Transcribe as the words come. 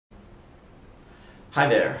Hi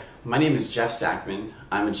there, my name is Jeff Sackman.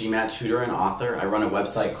 I'm a GMAT tutor and author. I run a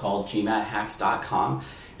website called gmathacks.com,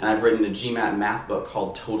 and I've written a GMAT math book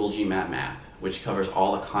called Total GMAT Math, which covers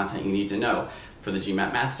all the content you need to know for the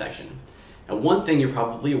GMAT math section. And one thing you're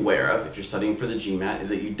probably aware of if you're studying for the GMAT is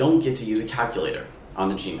that you don't get to use a calculator on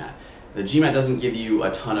the GMAT. The GMAT doesn't give you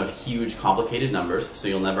a ton of huge complicated numbers, so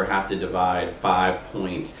you'll never have to divide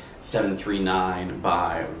 5.739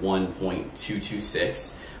 by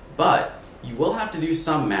 1.226, but you will have to do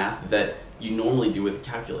some math that you normally do with a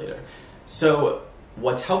calculator. So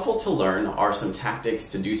what's helpful to learn are some tactics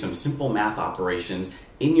to do some simple math operations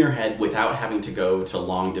in your head without having to go to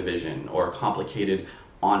long division or complicated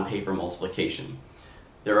on-paper multiplication.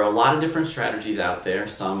 There are a lot of different strategies out there.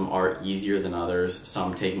 Some are easier than others,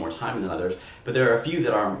 some take more time than others, but there are a few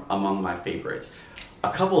that are among my favorites.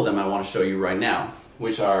 A couple of them I want to show you right now,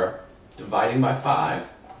 which are dividing by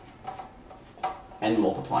 5 and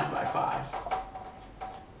multiplying by 5.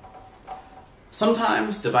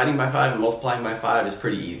 Sometimes dividing by 5 and multiplying by 5 is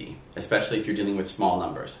pretty easy, especially if you're dealing with small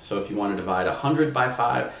numbers. So if you want to divide 100 by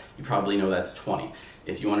 5, you probably know that's 20.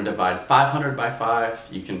 If you want to divide 500 by 5,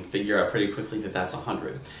 you can figure out pretty quickly that that's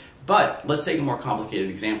 100. But let's take a more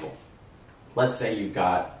complicated example. Let's say you've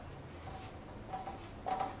got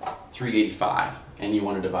 385 and you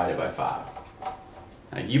want to divide it by 5.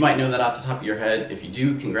 Now, you might know that off the top of your head. If you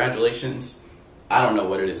do, congratulations. I don't know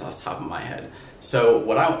what it is off the top of my head. So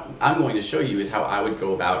what I'm going to show you is how I would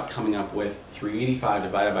go about coming up with 385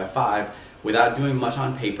 divided by 5 without doing much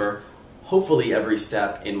on paper, hopefully every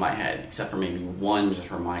step in my head, except for maybe one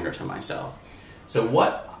just reminder to myself. So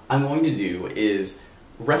what I'm going to do is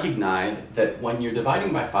recognize that when you're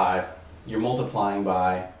dividing by 5, you're multiplying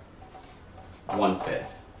by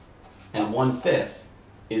 1/5. And 1/5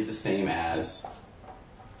 is the same as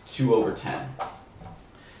 2 over 10.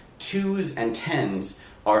 2s and 10s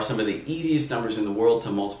are some of the easiest numbers in the world to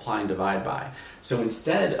multiply and divide by. So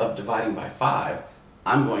instead of dividing by 5,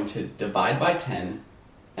 I'm going to divide by 10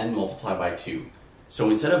 and multiply by 2. So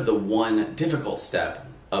instead of the one difficult step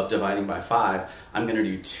of dividing by 5, I'm going to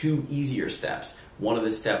do two easier steps. One of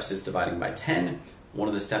the steps is dividing by 10, one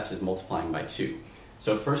of the steps is multiplying by 2.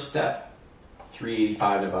 So first step,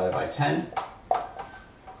 385 divided by 10,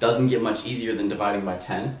 doesn't get much easier than dividing by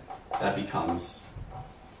 10. That becomes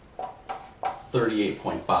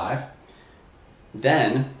 38.5.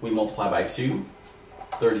 Then we multiply by 2,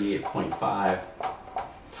 38.5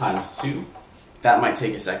 times 2. That might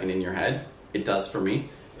take a second in your head. It does for me.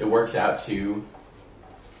 It works out to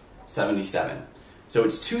 77. So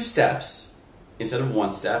it's two steps instead of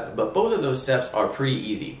one step, but both of those steps are pretty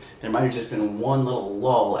easy. There might have just been one little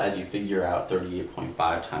lull as you figure out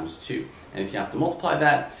 38.5 times 2. And if you have to multiply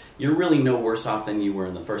that, you're really no worse off than you were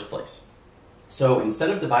in the first place. So instead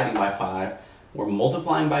of dividing by 5, we're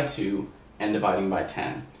multiplying by 2 and dividing by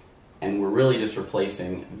 10. And we're really just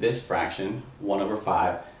replacing this fraction, 1 over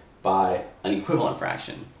 5, by an equivalent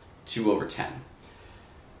fraction, 2 over 10.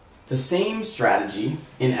 The same strategy,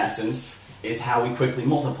 in essence, is how we quickly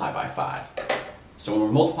multiply by 5. So when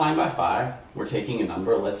we're multiplying by 5, we're taking a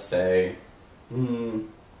number, let's say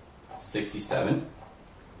 67.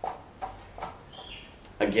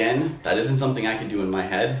 Again, that isn't something I could do in my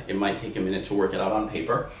head. It might take a minute to work it out on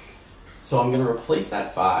paper. So I'm going to replace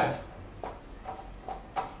that 5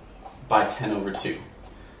 by 10 over 2.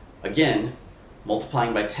 Again,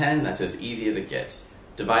 multiplying by 10, that's as easy as it gets.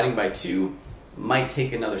 Dividing by 2 might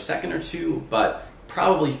take another second or two, but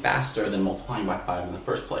probably faster than multiplying by 5 in the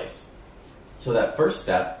first place. So that first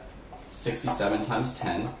step, 67 times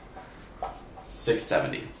 10,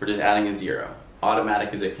 670. We're just adding a 0,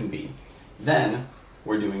 automatic as it can be. Then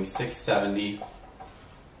we're doing 670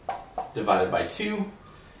 divided by 2.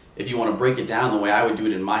 If you want to break it down the way I would do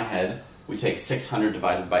it in my head, we take 600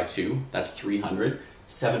 divided by 2, that's 300.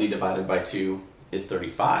 70 divided by 2 is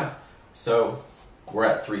 35, so we're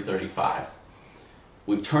at 335.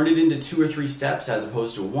 We've turned it into 2 or 3 steps as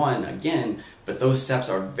opposed to 1 again, but those steps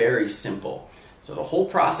are very simple. So the whole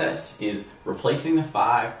process is replacing the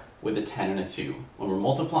 5 with a 10 and a 2. When we're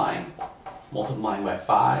multiplying by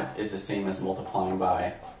 5 is the same as multiplying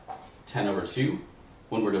by 10 over 2.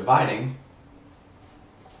 When we're dividing,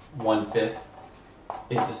 1/5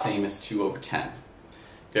 is the same as 2 over 10.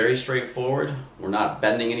 Very straightforward. We're not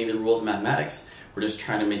bending any of the rules of mathematics. We're just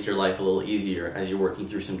trying to make your life a little easier as you're working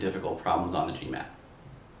through some difficult problems on the GMAT.